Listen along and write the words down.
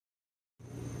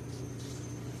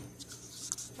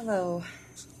Hello.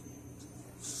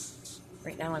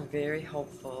 Right now I'm very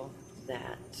hopeful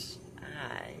that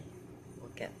I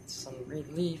will get some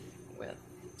relief with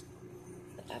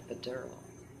the epidural.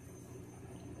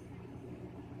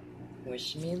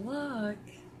 Wish me luck.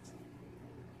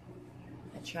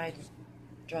 I tried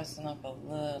dressing up a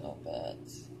little bit.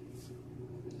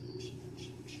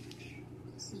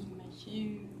 See my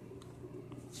shoe.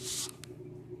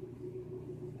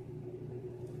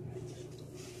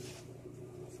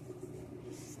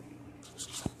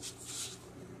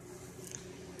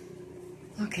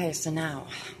 Okay, so now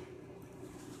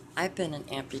I've been an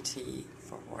amputee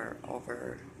for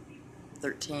over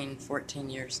 13, 14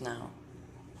 years now.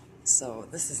 So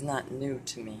this is not new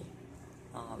to me.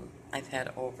 I've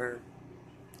had over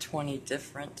 20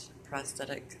 different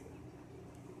prosthetic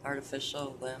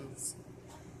artificial limbs.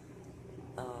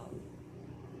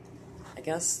 I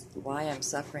guess why I'm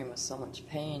suffering with so much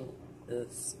pain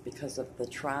is because of the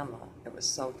trauma. It was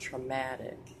so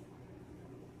traumatic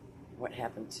what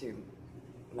happened to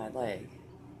my leg.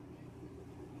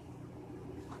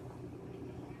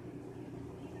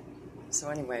 So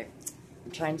anyway,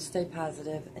 I'm trying to stay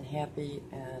positive and happy,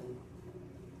 and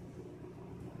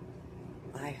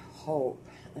I hope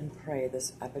and pray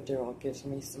this epidural gives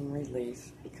me some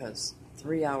relief, because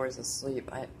 3 hours of sleep,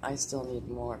 I still need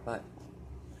more, but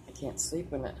I can't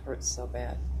sleep when it hurts so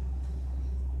bad.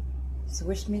 So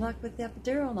wish me luck with the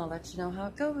epidural, and I'll let you know how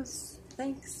it goes.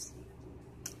 Thanks.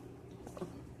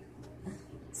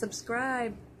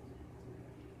 Subscribe.